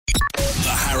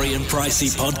Harry and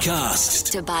Pricey podcast.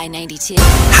 Dubai 92.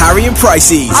 Harry and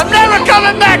Pricey's I'm never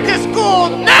coming back to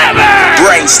school, never!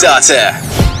 Brain Starter.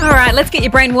 All right, let's get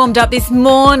your brain warmed up this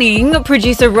morning.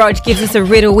 Producer Rog gives us a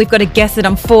riddle. We've got to guess it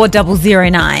on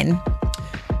 4009.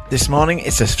 This morning,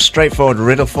 it's a straightforward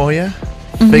riddle for you.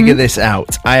 Figure this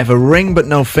out. I have a ring but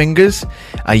no fingers.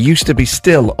 I used to be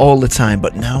still all the time,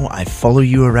 but now I follow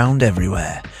you around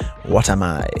everywhere. What am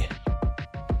I?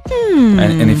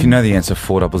 And if you know the answer,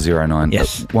 4009.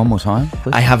 Yes. One more time,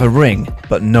 please. I have a ring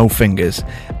but no fingers.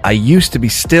 I used to be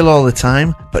still all the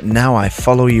time, but now I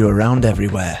follow you around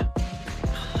everywhere.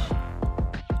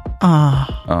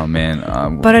 Oh man.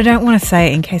 But I don't want to say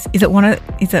it in case. Is it one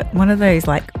of those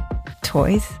like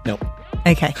toys? Nope.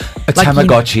 Okay. A Like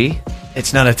Tamagotchi.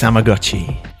 It's not a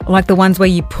Tamagotchi. Like the ones where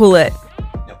you pull it.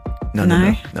 No.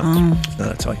 No? It's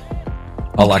not a toy.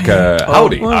 Oh, like a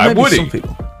Audi. Maybe Woody. some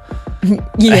people.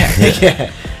 Yeah.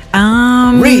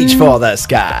 Reach for the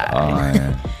sky. Oh,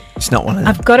 yeah. It's not one of them.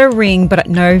 I've got a ring but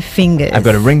no fingers. I've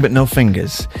got a ring but no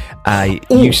fingers. I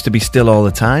used to be still all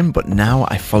the time, but now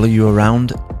I follow you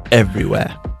around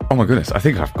everywhere. Oh my goodness. I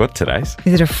think I've got today's.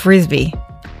 Is it a frisbee?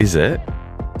 Is it?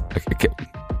 Okay.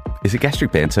 Is it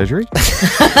gastric band surgery?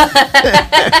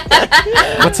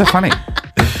 What's so funny?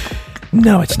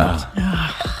 No, it's not.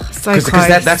 So Because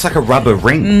close. that's like a rubber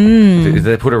ring.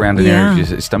 They put around an area of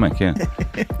your stomach, yeah.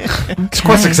 It's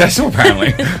quite successful,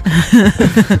 apparently.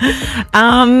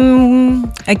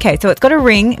 Okay, so it's got a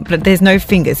ring, but there's no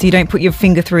fingers, so you don't put your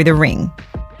finger through the ring.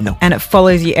 No. And it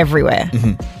follows you everywhere.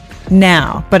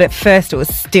 Now, but at first it was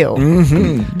still.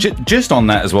 Just on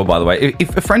that as well, by the way,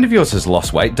 if a friend of yours has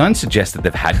lost weight, don't suggest that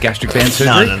they've had gastric band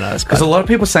surgery. No, that's Because bad. a lot of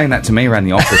people are saying that to me around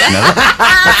the office, you know?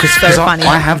 Because funny.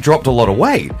 I have dropped a lot of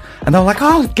weight. And they're like,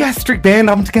 oh, gastric band,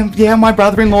 yeah, my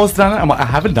brother-in-law's done it. I'm like, I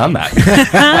haven't done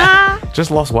that.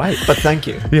 Just lost weight. But thank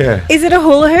you. Yeah. Is it a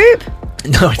hula hoop?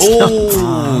 No, it's not.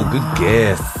 Oh, good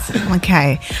guess.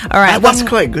 Okay. All right. That's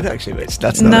quite good, actually, but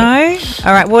that's not No? it.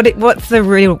 All right. What's the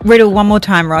riddle one more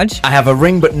time, Rog? I have a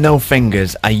ring but no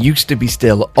fingers. I used to be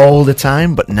still all the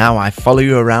time, but now I follow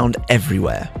you around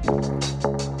everywhere.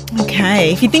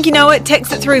 Okay. If you think you know it,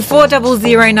 text it through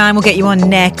 4009. We'll get you on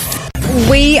next.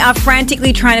 We are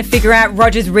frantically trying to figure out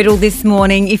Roger's riddle this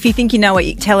morning. If you think you know it,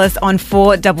 you tell us on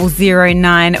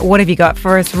 4009. What have you got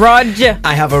for us, Rog?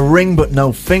 I have a ring but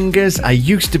no fingers. I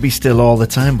used to be still all the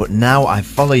time, but now I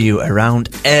follow you around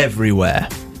everywhere.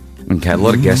 Okay, a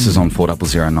lot of guesses on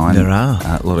 4009. There are.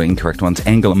 A lot of incorrect ones.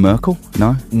 Angela Merkel?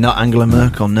 No? Not Angela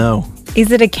Merkel, no.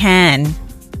 Is it a can?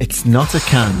 It's not a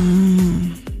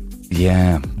can.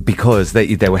 Yeah, because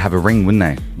they would have a ring, wouldn't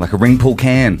they? Like a ring pull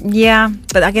can. Yeah,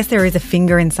 but I guess there is a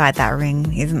finger inside that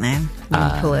ring, isn't there? When you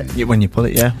pull it. When you pull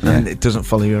it, yeah. And it doesn't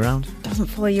follow you around. Doesn't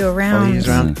follow you around. Follows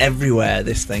you around everywhere,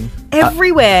 this thing.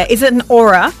 Everywhere. Is it an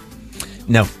aura?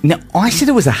 No. Now, I said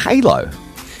it was a halo.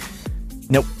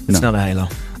 Nope. It's not a halo.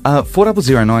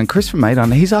 4009, Chris from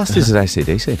Maidon, he's asked is it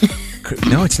AC/DC?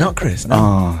 No, it's not, Chris. No.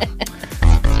 Oh,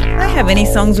 Do they have any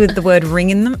songs with the word ring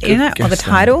in it, or the guess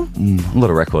so. title? a lot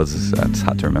of records. It's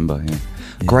hard to remember. Yeah.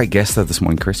 Great guest though this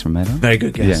morning, Chris from Maidon. Very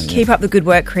good guess. Yeah. Keep up the good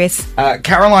work, Chris.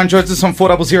 Caroline joins us on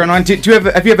 4009.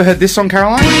 Have you ever heard this song,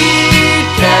 Caroline?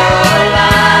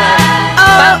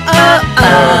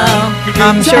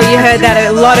 I'm sure you heard that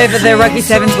a lot over the Rugby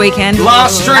Sevens weekend.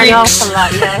 Last Streaks.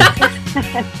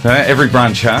 Every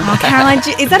brunch, huh? Oh, Caroline,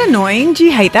 is that annoying? Do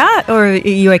you hate that, or are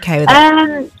you okay with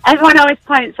it? Everyone always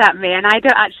points at me, and I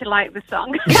don't actually like the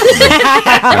song.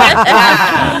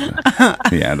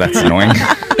 Yeah, that's annoying.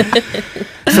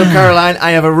 So, Caroline,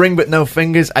 I have a ring but no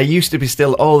fingers. I used to be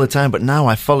still all the time, but now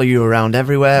I follow you around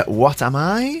everywhere. What am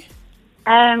I?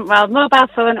 Well, mobile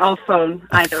phone or phone,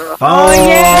 either or. Oh,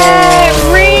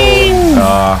 yeah, ring.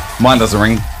 Mine doesn't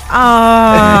ring. Oh,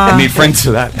 I need friends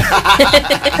for that.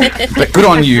 But good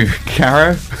on you,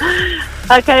 Caro.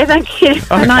 Okay, thank you.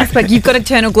 nice work. You've got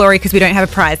eternal glory because we don't have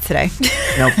a prize today.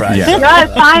 No prize. Yeah. No,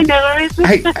 it's fine, no worries.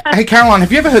 Hey, Caroline,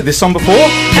 have you ever heard this song before?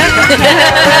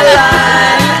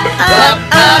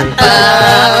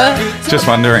 Just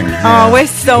wondering. Oh, we're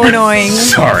so annoying.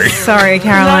 Sorry. Sorry, No,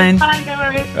 Caroline. it's fine, no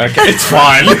worries. Okay, it's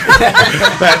fine.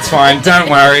 That's fine. Don't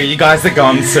worry. You guys are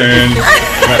gone soon.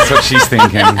 That's what she's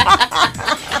thinking.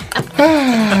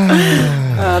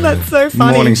 Oh, that's so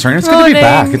funny. Morning, Serena. It's good to be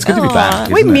back. It's good to be back.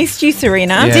 We isn't it? missed you,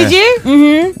 Serena. Yeah. Did you?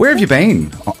 Mm-hmm. Where have you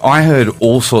been? I heard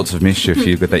all sorts of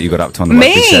mischief that you got up to on the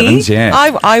Rugby Sevens. Yeah.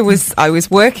 I was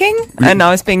working and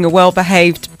I was being a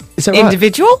well-behaved Is that right?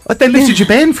 individual. But they lifted your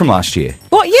band from last year.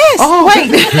 What? Yes. Oh,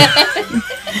 wait.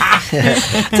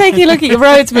 Taking a look at your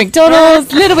roads,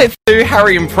 McDonald's, a little bit.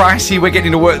 Harry and Pricey, we're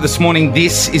getting to work this morning.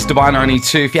 This is Dubai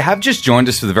 92. If you have just joined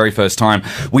us for the very first time,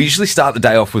 we usually start the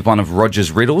day off with one of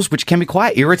Roger's riddles, which can be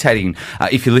quite irritating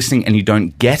if you're listening and you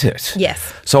don't get it.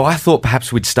 Yes. So I thought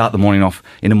perhaps we'd start the morning off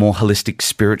in a more holistic,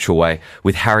 spiritual way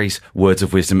with Harry's words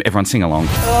of wisdom. Everyone sing along.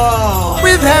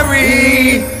 With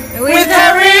Harry. With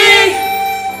Harry.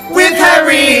 With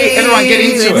Harry. Everyone get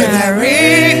into with it.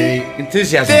 Harry.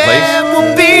 Enthusiasm, There please.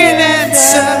 will be an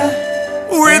answer.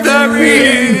 With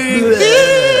Harry.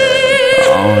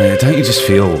 Oh, yeah, don't you just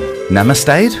feel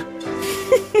namastayed?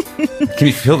 Can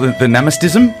you feel the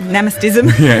namastism?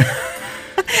 Namastism. Yeah.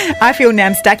 I feel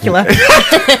namstacular.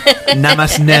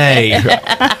 Namaste.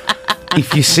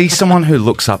 If you see someone who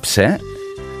looks upset,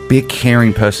 be a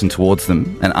caring person towards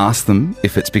them and ask them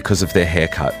if it's because of their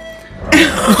haircut.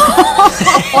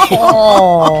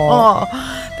 Oh,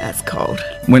 that's cold.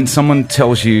 When someone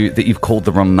tells you that you've called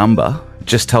the wrong number,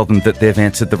 just tell them that they've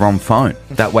answered the wrong phone.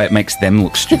 That way it makes them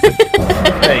look stupid.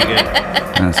 Very good.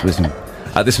 That's wisdom.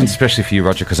 This one's especially for you,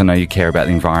 Roger, because I know you care about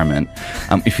the environment.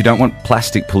 If you don't want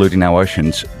plastic polluting our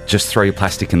oceans, just throw your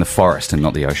plastic in the forest and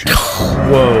not the ocean.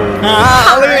 Whoa.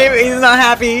 Ah, look at him. He's not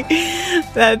happy.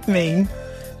 That's mean.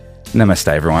 Namaste,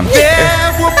 everyone.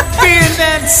 There will be an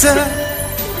answer.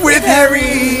 With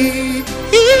Harry.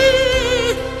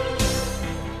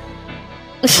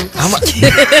 He's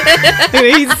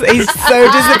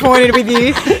so disappointed with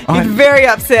you. He's very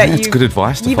upset. That's good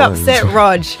advice to You've follow. upset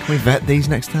Rog. Can we vet these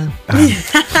next time? It's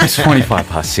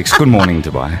 6:25. Good morning,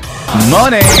 Dubai.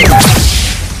 Morning.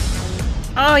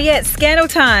 Oh, yeah, it's scandal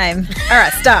time. All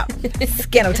right, stop.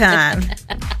 Scandal time.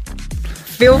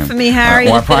 Feel for me, Harry.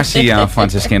 While Pricey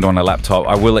finds a scandal on a laptop,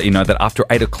 I will let you know that after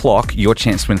 8 o'clock, your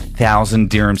chance to win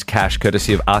 1,000 dirhams cash,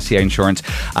 courtesy of RCA Insurance,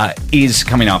 is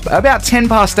coming up. About 10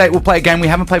 past 8, we'll play a game we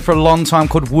haven't played for a long time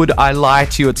called Would I Lie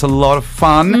to You? It's a lot of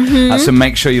fun. So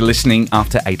make sure you're listening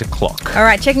after 8 o'clock. All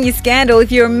right, checking your scandal.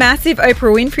 If you're a massive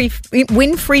Oprah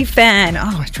Winfrey fan.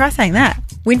 Oh, try saying that.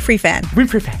 Winfrey fan.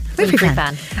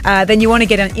 Then you want to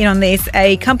get in on this.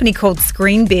 A company called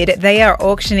Screenbid, they are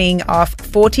auctioning off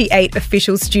 48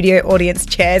 official studio audience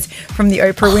chairs from the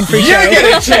Oprah Winfrey Show. You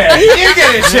get a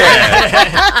chair.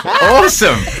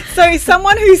 Awesome. So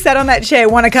someone who sat on that chair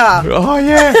won a car. Oh,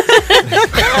 yeah.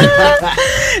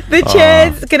 The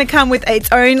chair's going to come with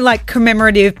its own like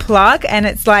commemorative plaque, and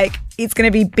it's like it's going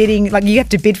to be bidding, like you have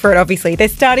to bid for it, obviously. They're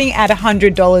starting at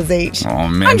 $100 each. Oh,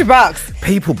 man. $100.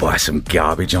 People buy some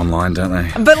garbage online, don't they?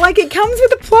 But like it comes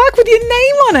with a plaque with your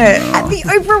name on it at the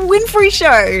Oprah Winfrey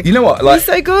Show. You know what? Like, it's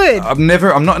so good. I'm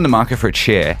not in the market for a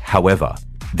chair. However,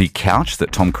 the couch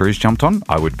that Tom Cruise jumped on,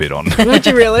 I would bid on. Would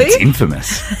you really? It's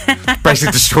infamous.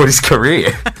 Basically destroyed his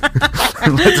career.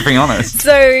 Let's be honest.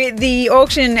 So the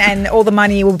auction and all the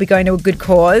money will be going to a good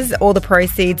cause. All the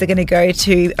proceeds are going to go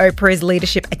to Oprah's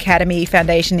Leadership Academy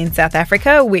Foundation in South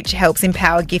Africa, which helps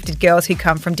empower gifted girls who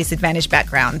come from disadvantaged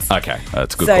backgrounds. Okay,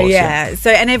 that's a good So cause. yeah, so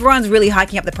and everyone's really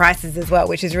hiking up the prices as well,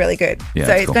 which is really good. Yeah, so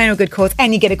that's it's cool. going to a good cause,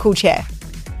 and you get a cool chair.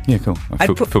 Yeah, cool. I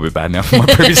feel, put- feel a bit bad now for my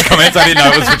previous comments. I didn't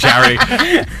know it was for charity.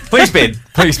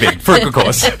 Please bid for a good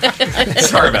cause.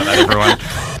 Sorry about that, everyone.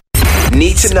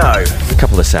 Need to know. A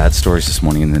couple of sad stories this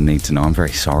morning in the Need to Know. I'm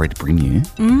very sorry to bring you.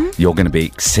 You're going to be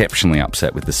exceptionally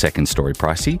upset with the second story,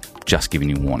 Pricey. Just giving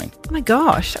you a warning. Oh my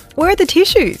gosh, where are the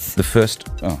tissues? The first...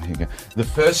 Oh, here you go. The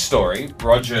first story,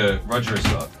 Roger has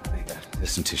got... There you go. There's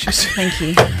some tissues. Thank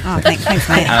you. Oh, thanks,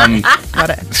 mate.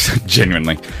 Got it.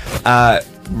 Genuinely.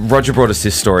 Roger brought us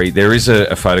this story. There is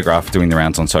a photograph doing the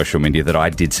rounds on social media that I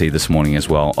did see this morning as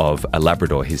well of a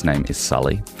Labrador. His name is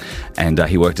Sully. And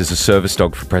he worked as a service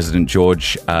dog for President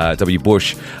George W.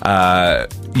 Bush. For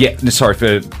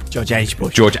George H.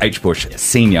 Bush. George H. Bush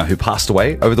Sr., who passed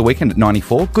away over the weekend at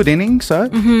 94. Good innings, so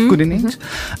good innings.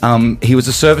 He was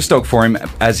a service dog for him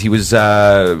as he was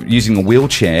using a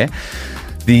wheelchair.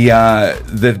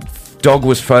 The dog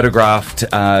was photographed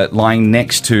lying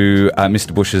next to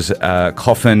Mr. Bush's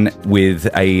coffin with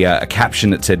a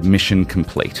caption that said "Mission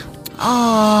complete."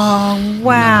 Oh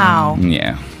wow.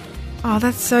 Yeah, Oh,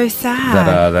 that's so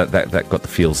sad. that got the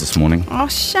feels this morning. Oh,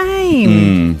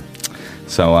 shame.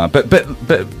 So,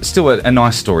 but still a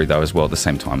nice story though as well at the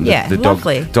same time. Yeah, the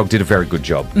lovely. dog did a very good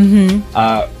job.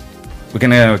 We're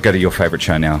going to go to your favourite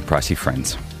show now, Pricey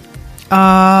Friends.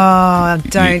 Oh,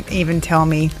 don't even tell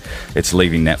me. It's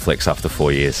leaving Netflix after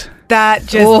 4 years. That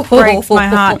just breaks my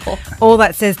heart. All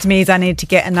that says to me is I need to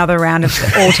get another round of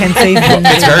all 10 seasons.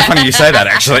 It's very funny you say that,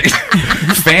 actually.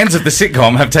 Fans of the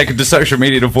sitcom have taken to social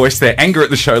media to voice their anger at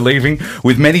the show leaving,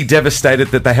 with many devastated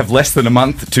that they have less than a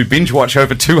month to binge watch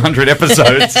over 200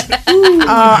 episodes.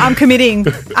 I'm committing.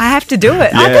 I have to do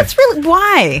it. Yeah. That's really...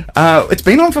 Why? It's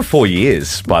been on for 4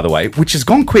 years, by the way, which has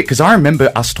gone quick because I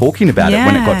remember us talking about it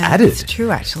when it got added. It's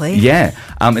true, actually. Yeah.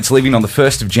 It's leaving on the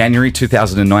 1st of January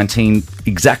 2019,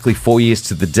 exactly 4 years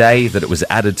to the day that it was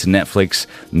added to Netflix.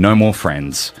 No more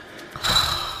Friends.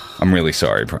 I'm really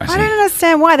sorry, Pricey. I don't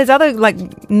understand why. There's other,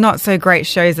 not so great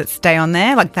shows that stay on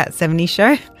there, like that 70s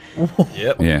show.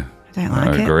 Yeah. I don't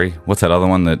like it. agree. What's that other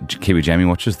one that Kiwi Jamie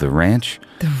watches? The Ranch?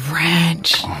 The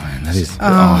Ranch. Oh, man, that is it's the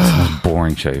most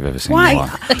boring show you've ever seen in your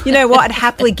Why? life. You know what? I'd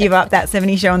happily give up that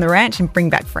 70s show on The Ranch and bring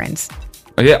back Friends.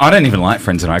 Oh, yeah, I don't even like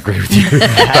Friends, and I agree with you.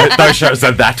 Those shows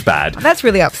are that bad. That's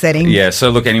really upsetting. Yeah, so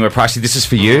look, anyway, Pricey, this is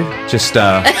for you. Just,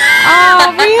 Oh,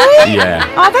 really? yeah,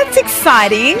 Oh, that's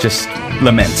exciting. just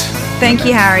lament. Thank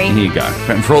you, Harry. Here you go.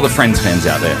 And for all the Friends fans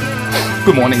out there,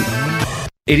 good morning.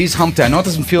 It is Hump Day. No, it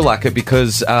doesn't feel like it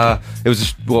because it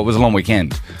was a long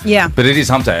weekend. Yeah. But it is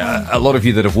Hump Day. A lot of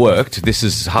you that have worked, this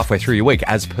is halfway through your week,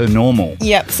 as per normal.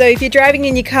 Yep. So if you're driving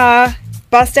in your car,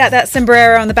 bust out that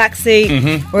sombrero on the back seat.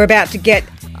 We're about to get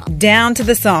down to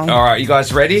the song. All right, you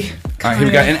guys ready? All right, here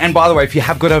we go. And by the way, if you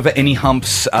have got over any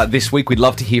humps this week, we'd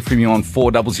love to hear from you on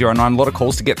 4009. A lot of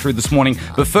calls to get through this morning.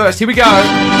 But first, here we go.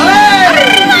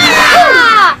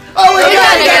 Oh, we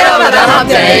gotta get over the hump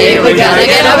day. We gotta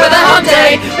get over the hump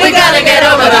day. We gotta get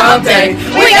over the hump day.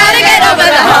 We gotta get over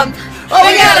the hump. Oh,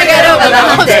 we gotta get over the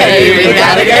hump day. We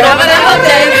gotta get over the hump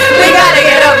day. We gotta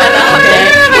get over the hump day.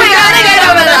 We gotta get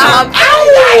over the hump.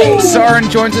 Soren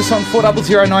joins us on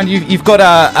 4009. You've got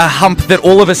a hump that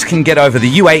all of us can get over.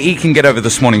 The UAE can get over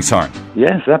this morning, Soren.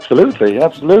 Yes, absolutely.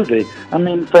 I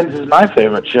mean, Friends is my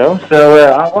favourite show,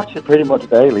 so I watch it pretty much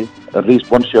daily, at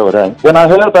least one show a day. When I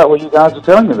heard about what you guys were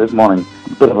telling me this morning,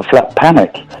 a bit of a flat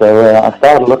panic, so I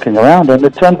started looking around, and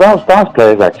it turns out Stars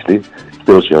Play is actually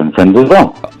still showing Friends as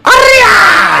well.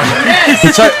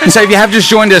 So if you have just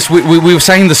joined us, we were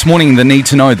saying this morning the need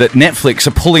to know that Netflix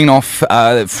are pulling off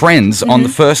Friends on the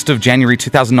 1st of January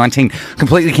 2019.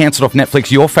 Completely cancelled off Netflix.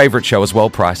 Your favourite show as well,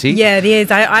 Pricey. Yeah, it is.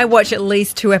 I watch at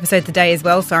least 2 episodes a day as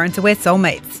well, Soren, so we're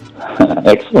soulmates.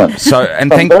 Excellent. So,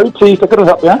 and I'm very pleased I could have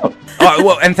helped you out. Oh,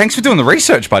 well, and thanks for doing the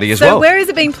research, buddy, as So well. where is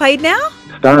it being played now?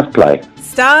 Stars Play.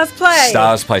 Stars Play.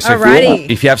 Stars Play. So Alrighty.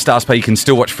 if you have Stars Play, you can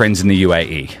still watch Friends in the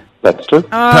UAE. That's true.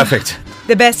 Perfect.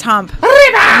 The best hump.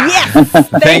 Yes.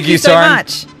 Thank you so Soren.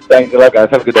 much. Thanks a lot, guys.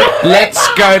 Have a good day. Let's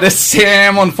go to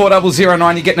Sam on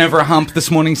 4009. You're getting over a hump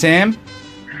this morning, Sam?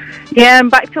 Yeah, I'm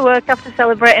back to work after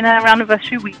celebrating our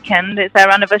anniversary weekend. It's our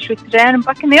anniversary today and I'm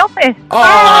back in the office.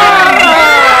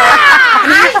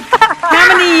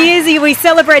 How many years are we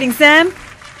celebrating, Sam?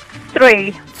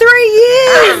 3. 3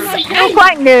 years. Still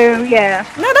quite new, yeah.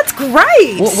 No, that's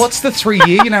great. What's the 3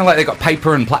 year? You know, like they got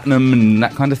paper and platinum and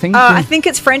that kind of thing? I think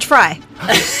it's French fry.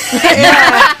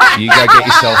 You go get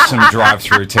yourself some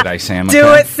drive-through today, Sam. Do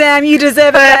okay? it, Sam. You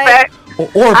deserve it.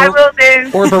 Or I will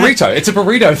do. Or a burrito. It's a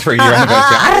burrito 3-year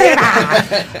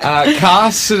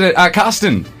anniversary.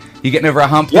 Carsten, you getting over a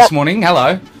hump this morning?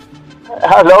 Hello.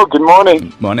 Hello, good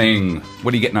morning. Morning.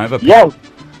 What are you getting over? Yes.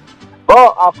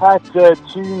 Well, I've had 2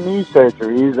 knee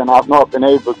surgeries and I've not been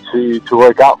able to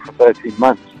work out for 13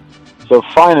 months. So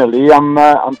finally, I'm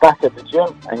back at the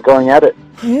gym and going at it.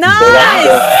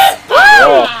 Nice!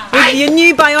 With your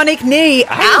new bionic knee.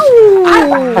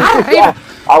 Ow! Yeah,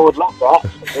 I would love that.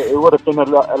 It would have been a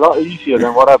lot easier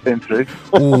than what I've been through.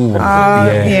 Ooh,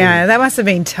 yeah, that must have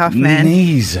been tough, man.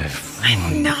 Knees. I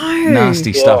know.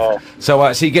 Nasty stuff.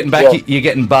 So you're getting back. You're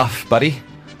getting buff, buddy.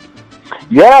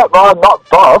 Yeah, well, not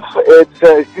buff. It's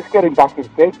just getting back in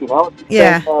shape, you know. Just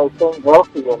Yeah. Staying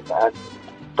healthy and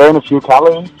burn a few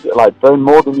calories, like burn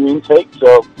more than you intake.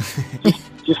 So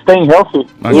just staying healthy.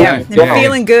 Yeah, and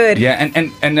feeling good. Yeah,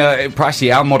 and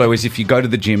Pricey, our motto is if you go to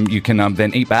the gym, you can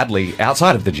then eat badly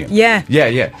outside of the gym. Yeah.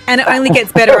 Yeah. And it only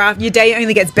gets better after your day.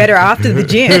 Only gets better after the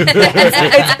gym.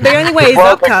 It's the only way is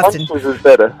Well, up, Carsten. is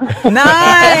better.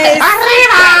 Nice.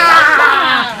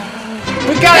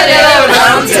 We gotta get over the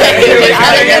hump day. We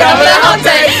gotta get over the hump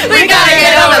day. We gotta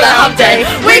get over the hump day.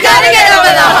 We gotta get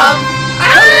over the hump.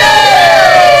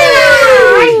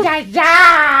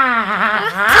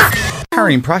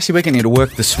 Harry and Pricey, we're getting you to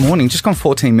work this morning. Just gone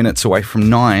 14 minutes away from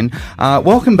 9.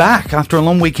 Welcome back after a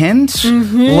long weekend. A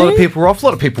lot of people were off. A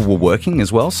lot of people were working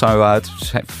as well. So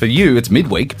for you, it's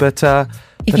midweek, but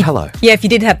hello. Yeah, if you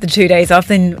did have the 2 days off,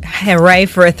 then hooray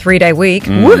for a 3-day week.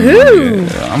 Mm.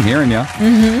 Woohoo! Yeah, I'm hearing you.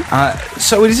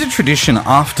 So it is a tradition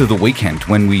after the weekend,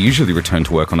 when we usually return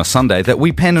to work on a Sunday, that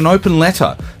we pen an open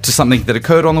letter to something that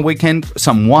occurred on the weekend,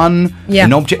 someone,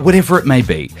 an object, whatever it may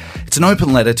be. It's an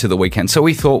open letter to the weekend. So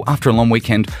we thought, after a long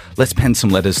weekend, let's pen some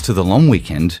letters to the long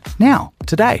weekend now,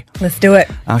 today. Let's do it.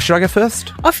 Should I go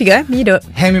first? Off you go. You do it.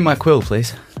 Hand me my quill,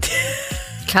 please.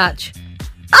 Catch.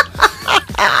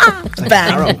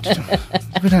 Bang.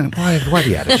 Why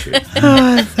the attitude?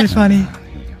 Oh, that's so funny.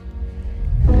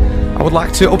 I would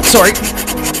like to... Oh, sorry.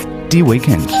 Dear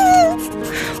Weekend.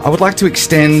 I would like to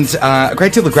extend a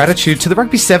great deal of gratitude to the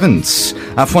Rugby Sevens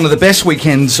for one of the best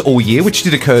weekends all year, which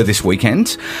did occur this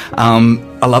weekend.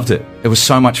 I loved it. It was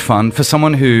so much fun. For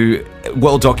someone who,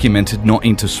 well documented, not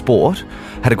into sport,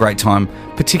 had a great time.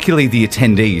 Particularly the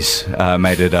attendees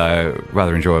made it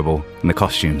rather enjoyable, and the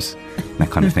costumes,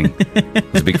 that kind of thing. I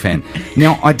was a big fan.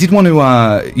 Now, I did want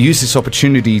to use this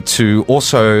opportunity to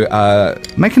also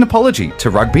make an apology to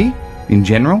rugby in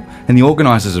general and the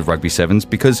organisers of Rugby Sevens,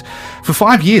 because for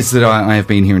 5 years that I have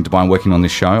been here in Dubai working on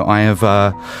this show, I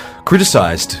have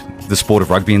criticised the sport of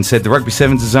rugby and said the Rugby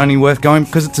Sevens is only worth going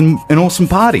because it's an awesome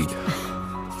party.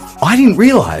 I didn't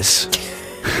realise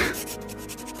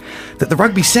that the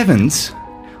Rugby Sevens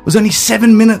was only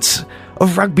 7 minutes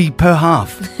of rugby per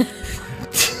half.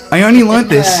 I only learnt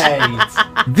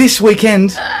this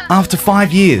weekend after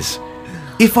 5 years.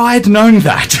 If I had known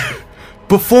that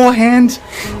beforehand,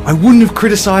 I wouldn't have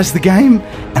criticised the game,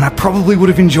 and I probably would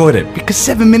have enjoyed it, because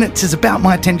 7 minutes is about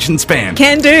my attention span.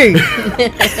 Can do.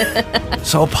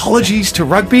 So apologies to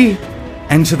rugby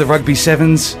and to the Rugby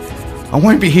Sevens. I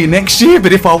won't be here next year,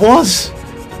 but if I was,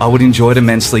 I would enjoy it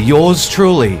immensely. Yours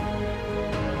truly,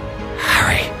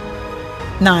 Harry.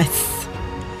 Nice.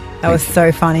 That was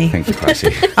so funny. Thank you,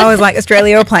 Pricey. I was like,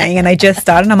 Australia are playing and they just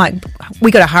started. And I'm like,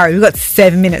 we got to hurry. We've got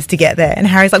 7 minutes to get there. And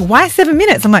Harry's like, why 7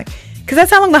 minutes? I'm like, because that's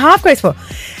how long the half goes for.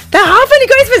 The half only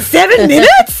goes for 7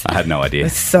 minutes? I had no idea.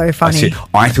 It's so funny.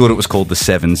 I thought it was called the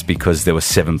Sevens because there were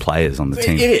 7 players on the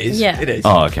team. It is. Yeah. It is.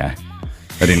 Oh, okay.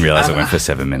 I didn't realise it went for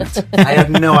 7 minutes. I have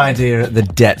no idea the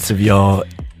depths of your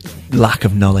lack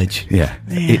of knowledge. Yeah.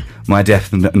 My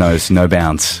depth knows no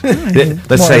bounds.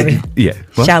 Let's say,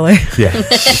 what? Shallow. Yeah,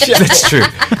 that's true.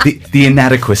 The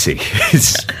inadequacy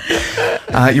is.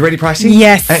 You ready, Pricey?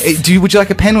 Yes. Would you like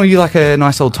a pen or you like a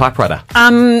nice old typewriter?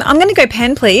 I'm going to go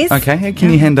pen, please. Okay. Can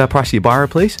you hand Pricey your biro,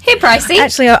 please? Here, Pricey.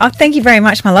 Actually, thank you very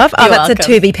much, my love. You're that's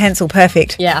welcome. a 2B pencil.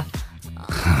 Perfect. Yeah.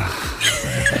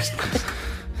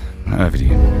 Over to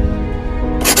you.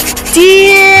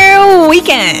 Dear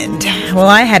Weekend. Well,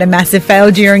 I had a massive fail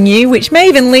during you, which may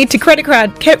even lead to credit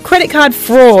card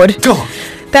fraud.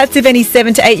 That's if any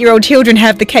 7 to 8 year old children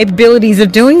have the capabilities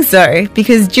of doing so,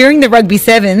 because during the Rugby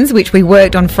Sevens, which we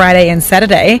worked on Friday and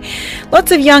Saturday,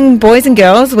 lots of young boys and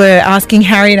girls were asking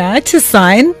Harry and I to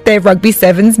sign their Rugby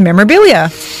Sevens memorabilia.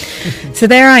 So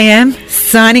there I am,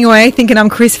 signing away, thinking I'm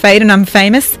Chris Fade and I'm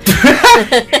famous.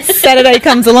 Saturday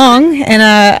comes along and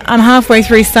I'm halfway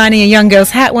through signing a young girl's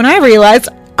hat when I realised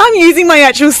I'm using my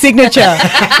actual signature.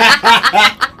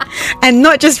 And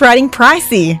not just writing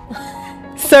Pricey.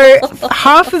 So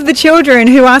half of the children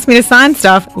who asked me to sign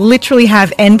stuff literally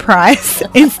have N Price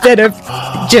instead of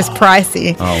just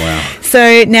Pricey. Oh, wow.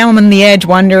 So now I'm on the edge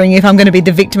wondering if I'm going to be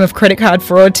the victim of credit card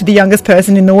fraud to the youngest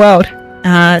person in the world.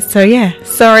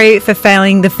 Sorry for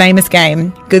failing the famous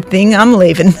game. Good thing I'm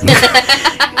leaving.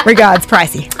 Regards,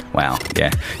 Pricey. Wow,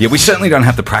 yeah. Yeah, we certainly don't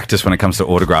have the practice when it comes to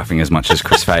autographing as much as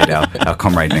Chris Fade, our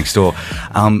comrade next door.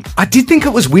 I did think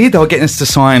it was weird they were getting us to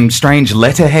sign strange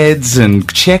letterheads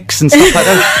and checks and stuff like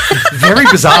that. Very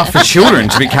bizarre for children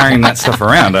to be carrying that stuff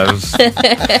around.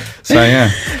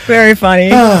 Very funny.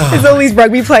 There's all these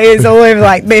rugby players all over,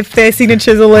 like, their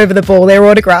signatures all over the ball, their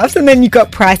autographs, and then you've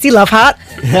got Pricey, love heart.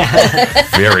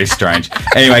 Very strange.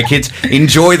 Anyway, kids,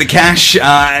 enjoy the cash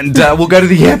and we'll go to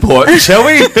the airport, shall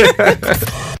we?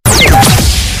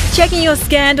 Checking your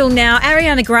scandal now.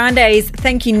 Ariana Grande's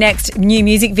Thank You Next new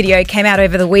music video came out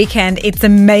over the weekend. It's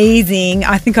amazing.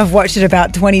 I think I've watched it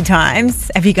about 20 times.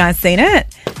 Have you guys seen it?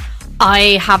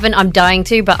 I haven't. I'm dying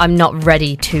to, but I'm not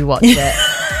ready to watch it.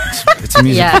 It's a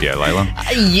music video, Layla.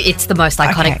 It's the most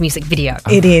iconic music video.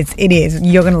 It is.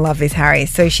 You're going to love this, Harry.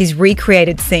 So she's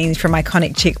recreated scenes from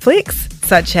iconic chick flicks,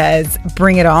 such as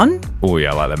Bring It On. Oh,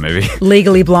 yeah, I like that movie.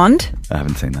 Legally Blonde. I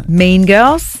haven't seen that. Mean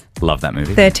Girls. Love that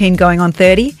movie. 13 Going on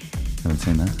 30. Haven't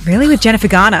seen that. Really? With Jennifer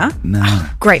Garner? No.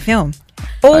 Great film.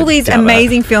 All these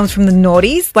amazing films from the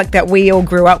noughties, like that we all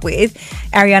grew up with,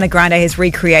 Ariana Grande has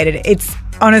recreated. It's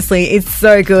Honestly, it's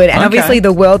so good. And Okay. obviously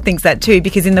the world thinks that too,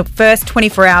 because in the first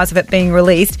 24 hours of it being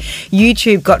released,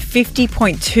 YouTube got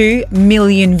 50.2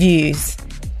 million views.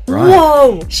 Right.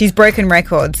 Whoa! She's broken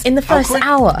records. In the first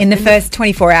hour? In the first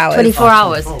 24 hours. 24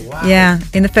 hours. Yeah.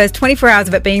 In the first 24 hours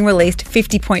of it being released,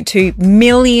 50.2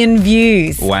 million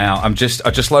views. Wow, I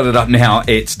just loaded up now.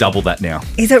 It's double that now.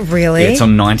 Is it really? It's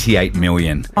on 98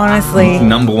 million. Honestly.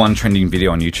 Number one trending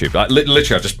video on YouTube.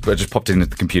 Literally, I just popped it into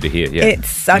the computer here. Yeah. It's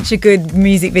such a good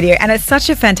music video, and it's such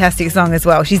a fantastic song as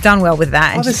well. She's done well with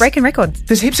that, and she's breaking records.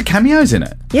 There's heaps of cameos in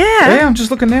it. Yeah. Yeah, I'm just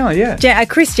looking now, yeah.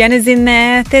 Kris Jenner's in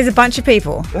there. There's a bunch of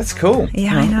people. That's cool.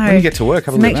 Yeah, I know. When you get to work,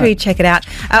 have a So look make at sure that. you check it out.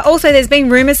 Also, there's been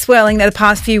rumours swirling the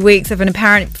past few weeks of an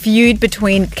apparent feud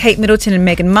between Kate Middleton and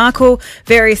Meghan Markle.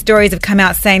 Various stories have come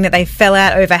out saying that they fell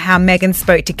out over how Meghan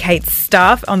spoke to Kate's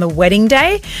staff on the wedding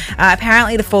day.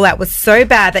 Apparently, the fallout was so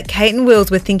bad that Kate and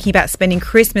Wills were thinking about spending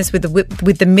Christmas with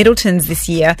the Middletons this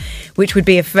year, which would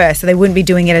be a first, so they wouldn't be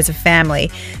doing it as a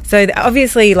family. So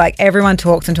obviously, like, everyone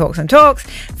talks and talks and talks.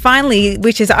 Finally,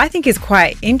 which I think is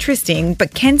quite interesting,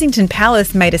 but Kensington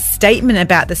Palace made a statement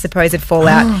about the supposed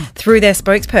fallout through their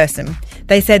spokesperson.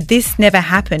 They said this never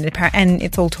happened, and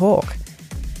it's all talk.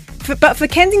 But for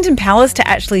Kensington Palace to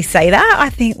actually say that, I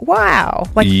think, wow.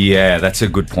 Yeah, that's a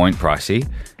good point, Pricey.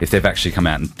 If they've actually come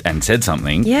out and said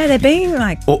something. Yeah, they're being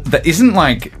like... Well, isn't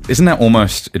that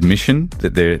almost admission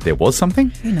that there was something?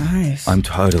 Who knows? I'm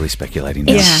totally speculating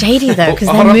now. It's shady though, because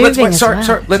hold they're on, moving.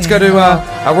 Sorry, let's go to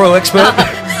our royal expert.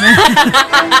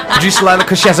 Producer Layla,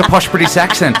 because she has a posh British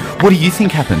accent. What do you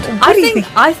think happened?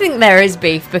 I think there is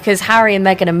beef because Harry and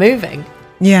Meghan are moving.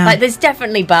 Yeah. Like, there's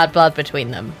definitely bad blood between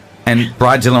them. And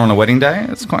bridezilla on a wedding day,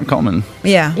 it's quite common.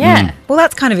 Yeah. Yeah. Well,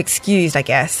 that's kind of excused, I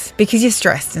guess, because you're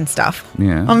stressed and stuff.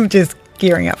 Yeah. I'm just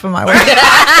gearing up for my wedding.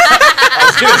 I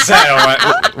was going to say, all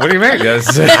right, what do you mean?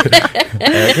 Yes.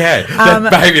 Okay.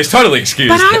 That behaviour's totally excused.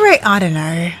 But I don't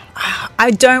know. I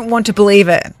don't want to believe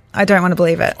it. I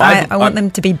want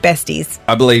them to be besties.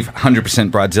 I believe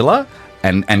 100% bridezilla,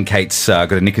 and Kate's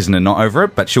got a knickers and a knot over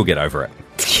it, but she'll get over it.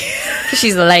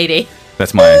 She's a lady.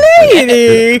 That's my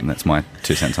Lady. That's my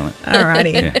 2 cents on it.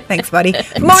 Alrighty. Yeah. Thanks, buddy.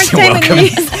 More entertainment welcome.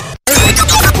 news.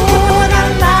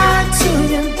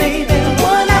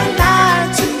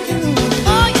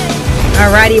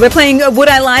 Alrighty, we're playing Would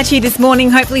I Lie to You this morning,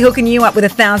 hopefully hooking you up with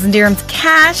 1,000 dirhams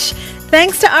cash.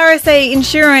 Thanks to RSA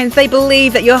Insurance, they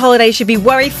believe that your holiday should be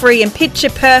worry-free and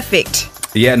picture-perfect.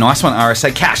 Yeah, nice one,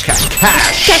 RSA. Cash.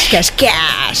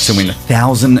 So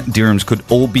 1,000 dirhams could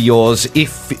all be yours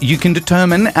if you can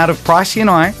determine out of Pricey and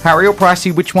I, Harry or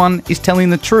Pricey, which one is telling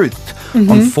the truth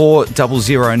on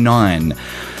 4009.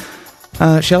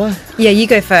 Shall I? Yeah, you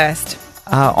go first.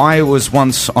 I was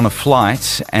once on a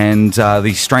flight and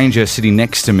the stranger sitting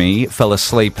next to me fell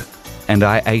asleep and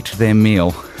I ate their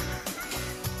meal.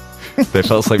 They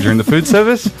fell asleep during the food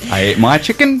service. I ate my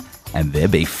chicken and their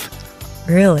beef.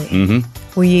 Really? Mm-hmm.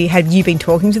 Have you been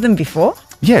talking to them before?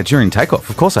 Yeah, during takeoff.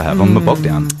 Of course I have. I'm a bog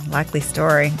down. Likely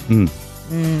story.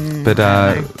 But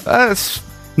it's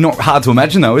not hard to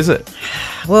imagine though, is it?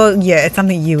 Well, yeah, it's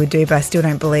something you would do, but I still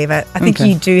don't believe it. I think Okay.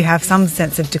 you do have some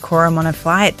sense of decorum on a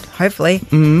flight, hopefully. I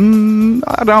don't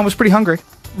know. I was pretty hungry.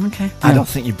 Okay. I don't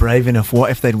think you're brave enough.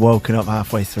 What if they'd woken up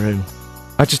halfway through?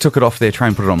 I just took it off their tray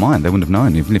and put it on mine. They wouldn't have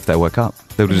known even if they woke up.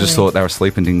 They would have just thought they were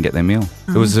asleep and didn't get their meal.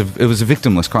 It was a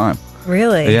victimless crime.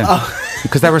 Really? Yeah.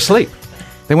 Because they were asleep.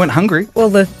 They weren't hungry. Well,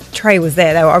 the tray was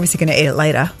there. They were obviously going to eat it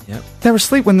later. They were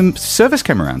asleep when the service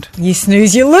came around. You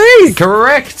snooze, you lose.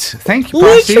 Correct. Thank you,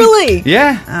 Pricey. Literally.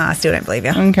 Yeah. I still don't believe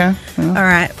you. Okay. Well, All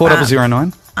right.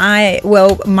 4009.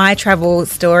 My travel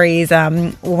stories,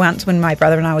 once when my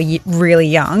brother and I were really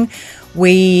young,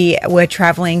 we were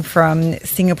traveling from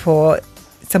Singapore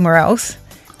somewhere else,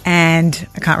 and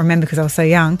I can't remember because I was so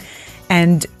young,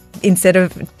 and instead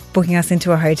of booking us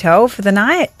into a hotel for the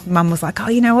night, Mum was like, oh,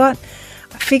 you know what?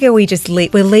 I figure we're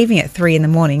leaving at 3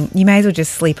 a.m. You may as well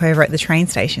just sleep over at the train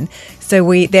station. So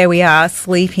there we are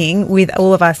sleeping with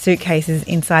all of our suitcases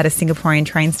inside a Singaporean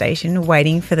train station,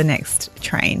 waiting for the next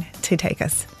train to take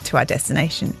us to our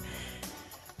destination.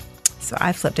 So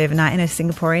I've slept overnight in a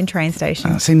Singaporean train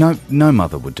station. See, no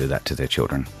mother would do that to their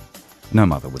children. No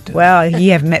mother would do that. Well,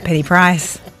 you haven't met Penny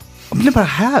Price. No, but I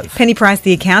have. Penny Price,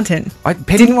 the accountant. Penny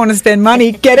didn't want to spend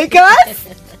money. Get it, guys?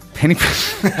 Penny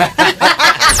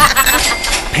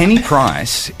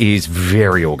Price is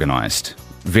very organised.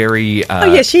 Very.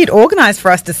 She had organised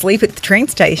for us to sleep at the train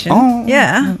station. Oh,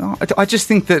 yeah. I just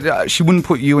think that she wouldn't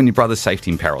put you and your brother's safety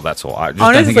in peril. That's all. I just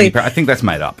Honestly, don't think I think that's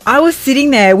made up. I was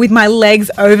sitting there with my legs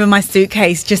over my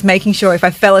suitcase, just making sure if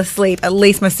I fell asleep, at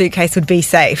least my suitcase would be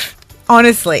safe.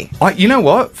 Honestly. You know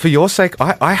what? For your sake,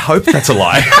 I hope that's a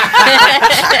lie.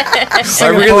 I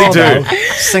really do.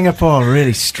 Singapore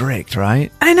really strict,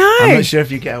 right? I know. I'm not sure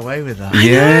if you get away with that. I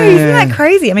know, isn't that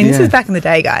crazy? I mean, this was back in the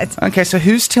day, guys. Okay, so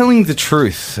who's telling the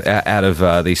truth out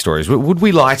of these stories? Would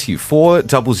we lie to you?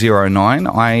 4009.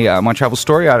 My travel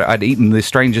story. I'd eaten the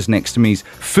strangers next to me's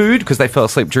food because they fell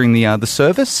asleep during the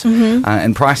service,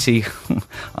 and Pricey,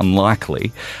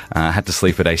 unlikely, had to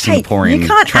sleep at a Singaporean you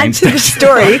can't train add to the station.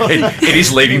 story. It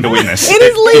is leading the witness. It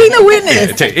is leading the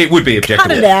witness. Yeah, it would be objectable.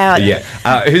 Cut it out. Yeah.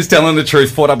 Who's telling the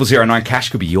truth? 4009. Cash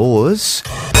could be yours.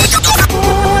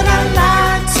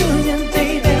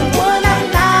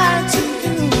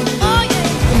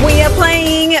 We are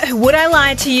playing Would I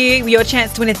Lie to You? Your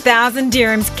chance to win 1,000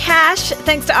 dirhams cash.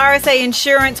 Thanks to RSA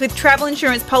Insurance. With travel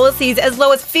insurance policies as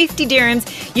low as 50 dirhams,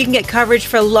 you can get coverage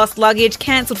for lost luggage,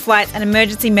 cancelled flights and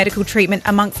emergency medical treatment,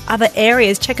 amongst other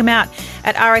areas. Check them out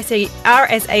at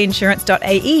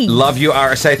rsainsurance.ae. Love you,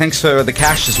 RSA. Thanks for the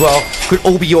cash as well. Could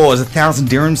all be yours. 1,000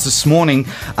 dirhams this morning.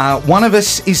 One of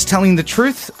us is telling the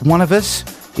truth. One of us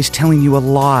is telling you a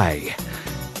lie.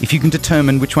 If you can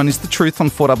determine which one is the truth on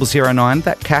 4009,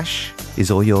 that cash is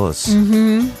all yours.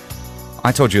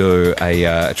 I told you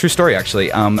a true story, actually,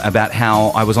 about how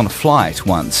I was on a flight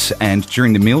once, and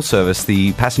during the meal service,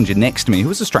 the passenger next to me, who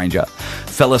was a stranger,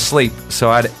 fell asleep.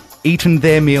 So I'd eaten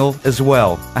their meal as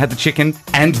well. I had the chicken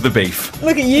and the beef.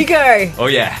 Look at you go. Oh,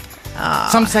 yeah.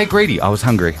 Some say greedy. I was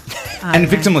hungry. And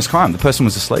victimless crime. The person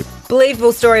was asleep.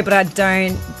 Believable story, but I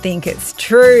don't think it's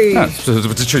true. No, it's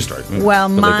a true story. Well,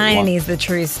 mine is the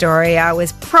true story. I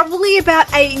was probably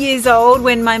about 8 years old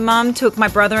when my mum took my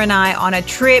brother and I on a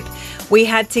trip. We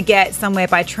had to get somewhere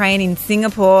by train in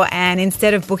Singapore, and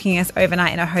instead of booking us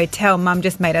overnight in a hotel, Mum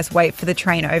just made us wait for the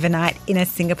train overnight in a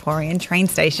Singaporean train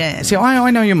station. See,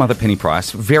 I know your mother, Penny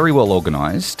Price, very well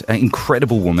organised, an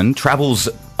incredible woman, travels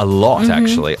a lot,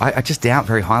 actually. I just doubt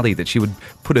very highly that she would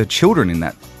put her children in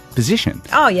that position.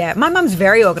 Oh, yeah. My mum's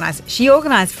very organised. She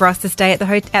organised for us to stay at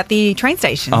the train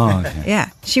station. Oh, okay. Yeah.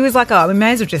 She was like, oh, we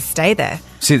may as well just stay there.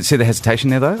 See the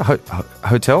hesitation there, though?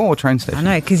 Hotel or train station? I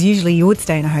know, because usually you would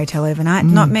stay in a hotel overnight,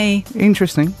 not me.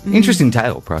 Interesting. Interesting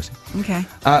tale, Pricey. Okay.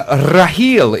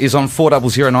 Raheel is on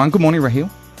 4009. Good morning, Raheel.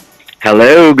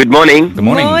 Hello, good morning. Good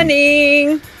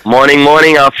morning.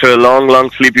 Morning after a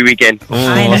long sleepy weekend.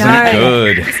 I wasn't know. it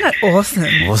good? Isn't that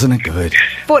awesome? Wasn't it good?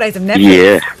 4 days of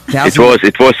Netflix. Yeah,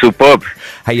 it was superb.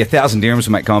 Hey, 1,000 dirhams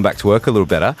will make going back to work a little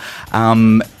better.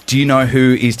 Do you know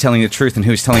who is telling the truth and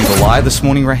who is telling the lie this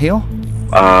morning, Raheel?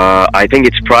 I think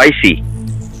it's Pricey.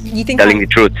 You think telling the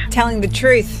truth? Telling the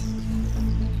truth.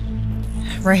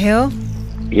 Raheel?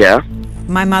 Yeah.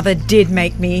 My mother did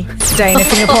make me stay in a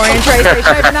Singaporean train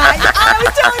station overnight. I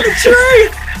was telling the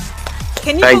truth.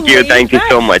 Can you Thank you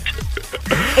so much.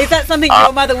 Is that something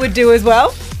your mother would do as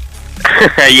well?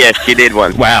 Yes, she did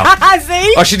once. Wow.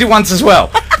 See? Oh, she did once as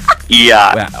well.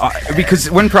 Yeah. Wow.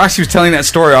 Because when Pricey was telling that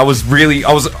story, I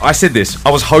said this,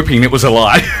 I was hoping it was a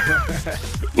lie.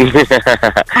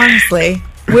 Honestly,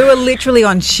 we were literally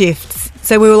on shifts.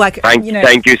 So we were like,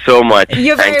 thank you so much.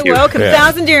 You're very welcome.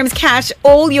 1,000 dirhams cash,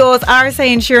 all yours.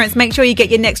 RSA Insurance. Make sure you get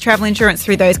your next travel insurance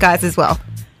through those guys as well.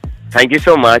 Thank you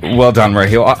so much. Well done,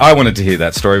 Raheel. I wanted to hear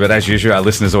that story, but as usual, our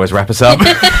listeners always wrap us up. Do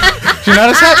you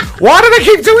notice that? Why do they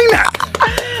keep doing that?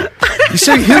 You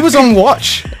see, who was on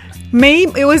watch? Me.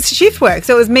 It was shift work.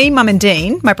 So it was me, Mum and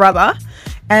Dean, my brother,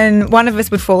 and one of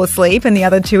us would fall asleep and the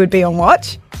other two would be on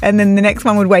watch. And then the next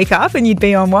one would wake up and you'd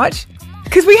be on watch.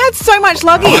 Because we had so much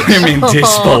luggage. I'm in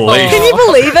disbelief. Can you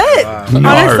believe it? No.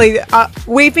 Honestly,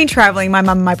 we've been travelling, my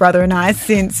mum and my brother and I,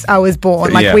 since I was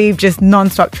born. We've just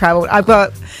non-stop travelled. I've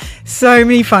got so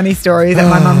many funny stories that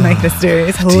my mum makes us do.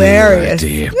 It's hilarious.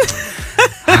 Dear.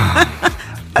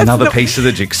 Another piece of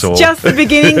the jigsaw. Just the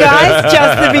beginning, guys.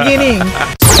 Just the beginning.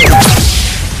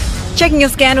 Checking your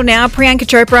scandal now. Priyanka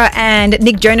Chopra and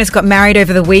Nick Jonas got married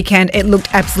over the weekend. It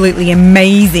looked absolutely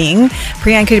amazing.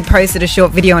 Priyanka posted a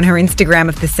short video on her Instagram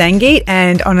of the Sangeet,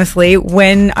 and honestly,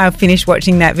 when I finished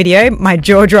watching that video, my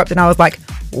jaw dropped and I was like,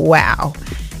 wow.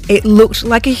 It looked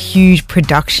like a huge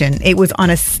production. It was on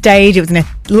a stage. It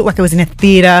looked like it was in a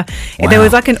theatre. Wow. There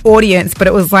was like an audience, but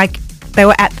it was like they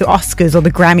were at the Oscars or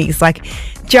the Grammys, like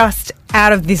just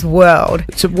out of this world.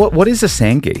 So what is a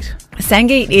Sangeet?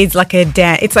 Sangeet is like a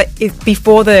dance. It's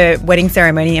before the wedding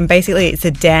ceremony, and basically it's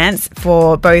a dance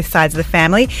for both sides of the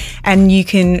family. And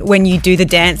when you do the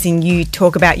dancing, you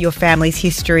talk about your family's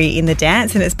history in the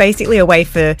dance, and it's basically a way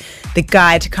for the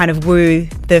guy to kind of woo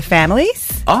the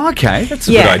families. Oh, okay. That's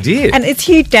a good idea. And it's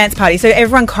a huge dance party. So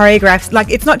everyone choreographs, like,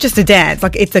 it's not just a dance,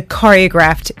 like, it's a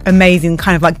choreographed, amazing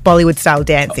kind of like Bollywood style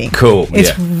dancing. Cool.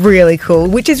 It's really cool,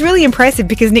 which is really impressive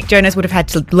because Nick Jonas would have had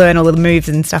to learn all of the moves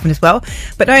and stuff as well.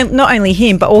 But not only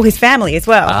him, but all his family as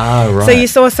well. Ah, right. So you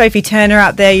saw Sophie Turner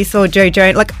up there, you saw Joe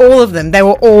Jones, like all of them. They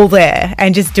were all there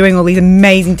and just doing all these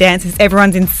amazing dances.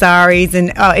 Everyone's in saris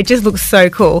and it just looks so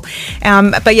cool.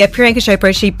 But yeah, Priyanka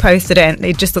Chopra, she posted it and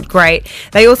it just looked great.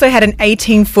 They also had an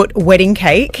 18-foot wedding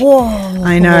cake. Whoa.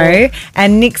 I know.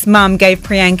 And Nick's mum gave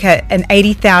Priyanka an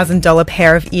 $80,000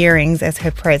 pair of earrings as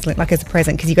her present, like as a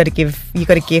present, because you got to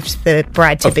gift the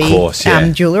bride to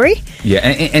be jewellery. Yeah,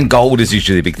 and gold is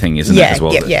usually a big thing, isn't it? As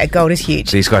well? Yeah, gold is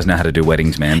huge. These guys know how to do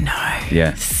weddings, man. I know.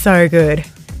 Yeah. So good.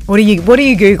 What are you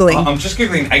Googling? I'm just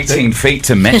Googling 18 feet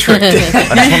to metric. I just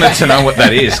wanted to know what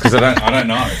that is because I don't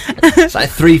know. It's like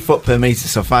 3 foot per metre,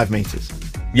 so 5 metres.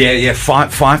 Yeah,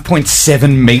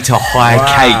 5.7 metre high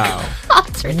cake.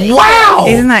 That's ridiculous. Wow!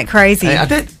 Isn't that crazy? I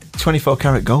bet 24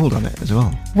 karat gold on it as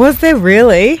well. Was there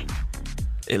really?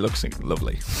 It looks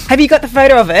lovely. Have you got the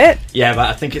photo of it? Yeah, but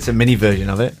I think it's a mini version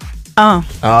of it. Oh.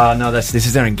 Oh, no, this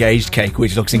is their engaged cake,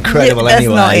 which looks incredible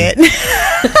anyway. That's not it.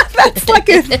 That's like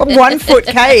a 1 foot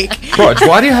cake. Rog,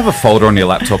 why do you have a folder on your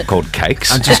laptop called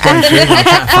cakes? I'm just going through them. I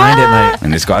can't find it, mate.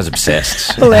 And this guy's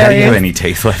obsessed. Hilarious. How do you have any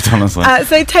teeth left, honestly?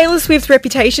 So Taylor Swift's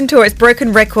Reputation tour has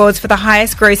broken records for the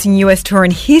highest grossing US tour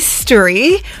in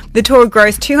history. The tour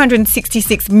grossed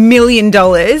 $266 million.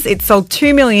 It sold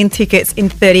 2 million tickets in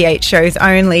 38 shows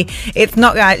only.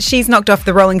 She's knocked off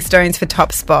the Rolling Stones for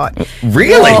top spot.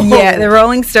 Really? Yeah, the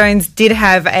Rolling Stones did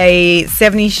have a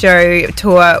 70-show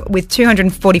tour with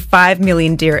 $245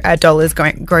 million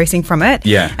grossing from it.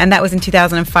 Yeah. And that was in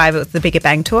 2005. It was the Bigger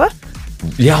Bang tour.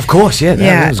 Yeah, of course. Yeah,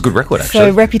 that was a good record, actually. So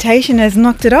Reputation has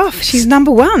knocked it off. She's number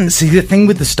one. See, the thing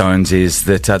with the Stones is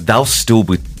that they'll still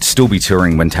be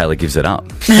touring when Taylor gives it up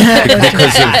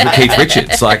because of Keith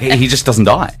Richards. Like, he just doesn't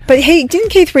die. But didn't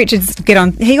Keith Richards he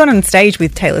got on stage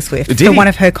with Taylor Swift for one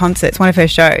of her concerts, one of her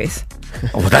shows.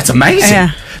 Oh, that's amazing.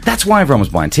 Yeah. That's why everyone was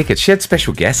buying tickets. She had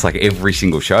special guests like every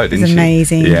single show, didn't she? It was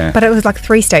amazing. Yeah. But it was like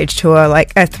 3-stage tour,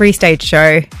 like a 3-stage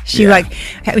show. She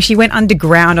went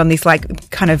underground on this like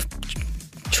kind of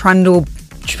trundle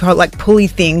like pulley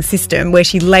thing system where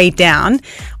she laid down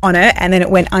on it and then it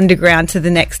went underground to the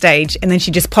next stage and then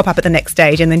she'd just pop up at the next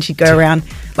stage and then she'd go around.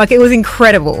 Like, it was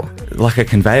incredible. Like a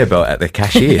conveyor belt at the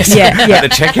cashiers. yeah. At the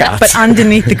checkout. But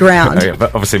underneath the ground. Oh, yeah,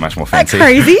 but obviously much more fancy. That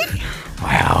crazy?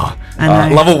 Wow. I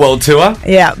know. Love a world tour.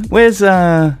 Yeah. Where's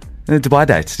the Dubai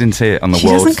dates? Didn't see it on the She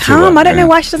world tour. doesn't come. I don't know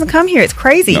why she doesn't come here. It's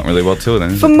crazy. Not really world tour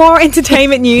then. For more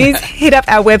entertainment news, hit up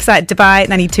our website,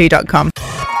 Dubai92.com.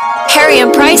 Harry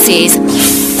and Pricey's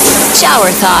Shower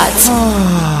Thoughts.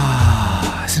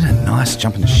 Isn't it nice to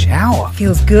jump in the shower?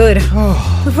 Feels good.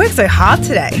 We've worked so hard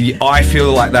today. Yeah, I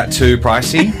feel like that too,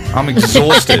 Pricey. I'm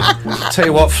exhausted. Tell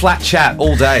you what, flat chat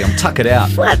all day. I'm tuck it out.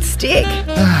 Flat stick.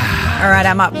 All right,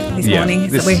 I'm up this morning.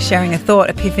 So we're sharing a thought,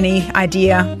 epiphany,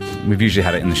 idea, We've usually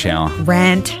had it in the shower.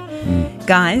 rant.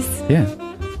 Guys, Yeah.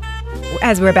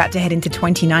 as we're about to head into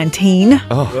 2019,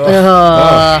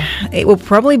 Oh. it will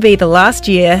probably be the last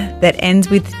year that ends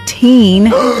with teen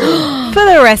for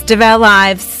the rest of our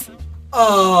lives. You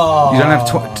don't have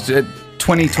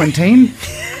 2020?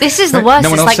 This is the worst. No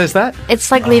one It's else like, says that?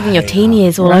 It's like leaving your teen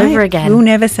years all Right? over again. We'll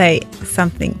never say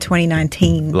something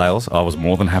 2019. Lales, I was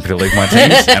more than happy to leave my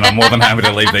teens, and I'm more than happy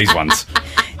to leave these ones.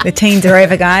 The teens are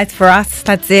over, guys. For us,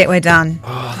 that's it. We're done.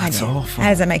 Oh, that's awful. How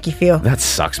does that make you feel? That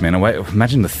sucks, man.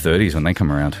 Imagine the 30s when they come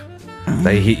around.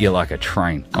 They hit you like a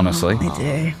train, honestly. They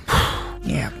do.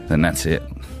 Yeah. Then that's it.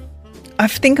 I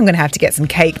think I'm going to have to get some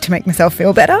cake to make myself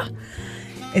feel better.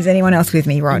 Is anyone else with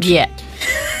me, Rog? Yeah.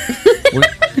 We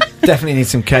definitely need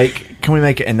some cake. Can we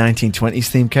make it a 1920s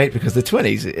themed cake? Because the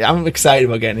 20s, I'm excited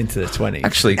about getting into the 20s.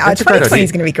 Actually, that's a great 2020 idea.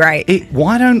 is going to be great.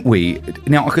 Why don't we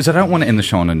now? Because I don't want to end the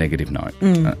show on a negative note.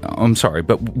 I'm sorry,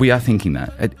 but we are thinking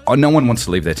that no one wants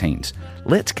to leave their teens.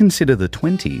 Let's consider the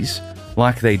 20s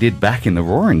like they did back in the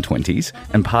Roaring 20s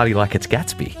and party like it's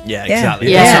Gatsby. Yeah, Yeah.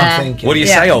 exactly. Yeah. That's what I'm thinking. What do you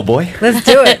say, old boy? Let's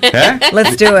do it. Yeah?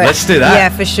 Let's do it. Let's do that. Yeah,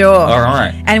 for sure. All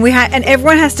right. And and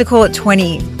everyone has to call it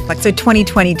 20. Like, so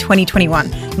 2020,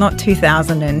 2021, not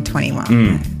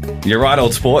 2021. You're right,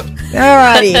 old sport.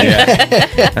 Alrighty. Yeah.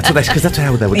 That's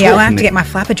how they were Yeah, I'll talking have to get my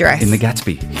flapper dress. in the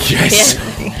Gatsby. Yes.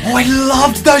 Oh, I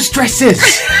loved those dresses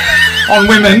on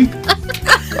women.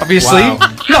 Obviously. Wow.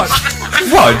 No,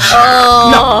 Rog.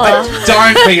 No,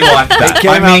 don't be like that. It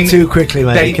came out too quickly,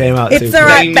 mate. It came out too It's quickly. all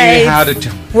right, They knew babe. how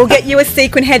to. We'll get you a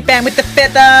sequin headband with the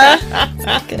feather.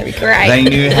 It's going to be great. They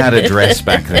knew how to dress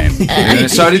back then.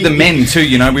 So did the men too.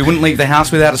 We wouldn't leave the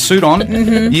house without a suit on.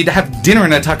 Mm-hmm. You'd have dinner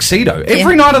in a tuxedo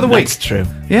every night of the week. That's true.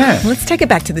 Yeah. Let's take it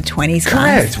back to the 20s,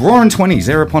 guys. Correct. Roaring 20s.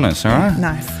 They're upon us, all right?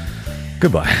 Nice.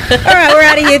 Goodbye. All right, we're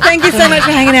out of here. Thank you so much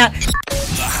for hanging out.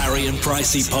 The Harry and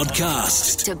Pricey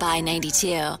Podcast. To buy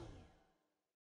 92.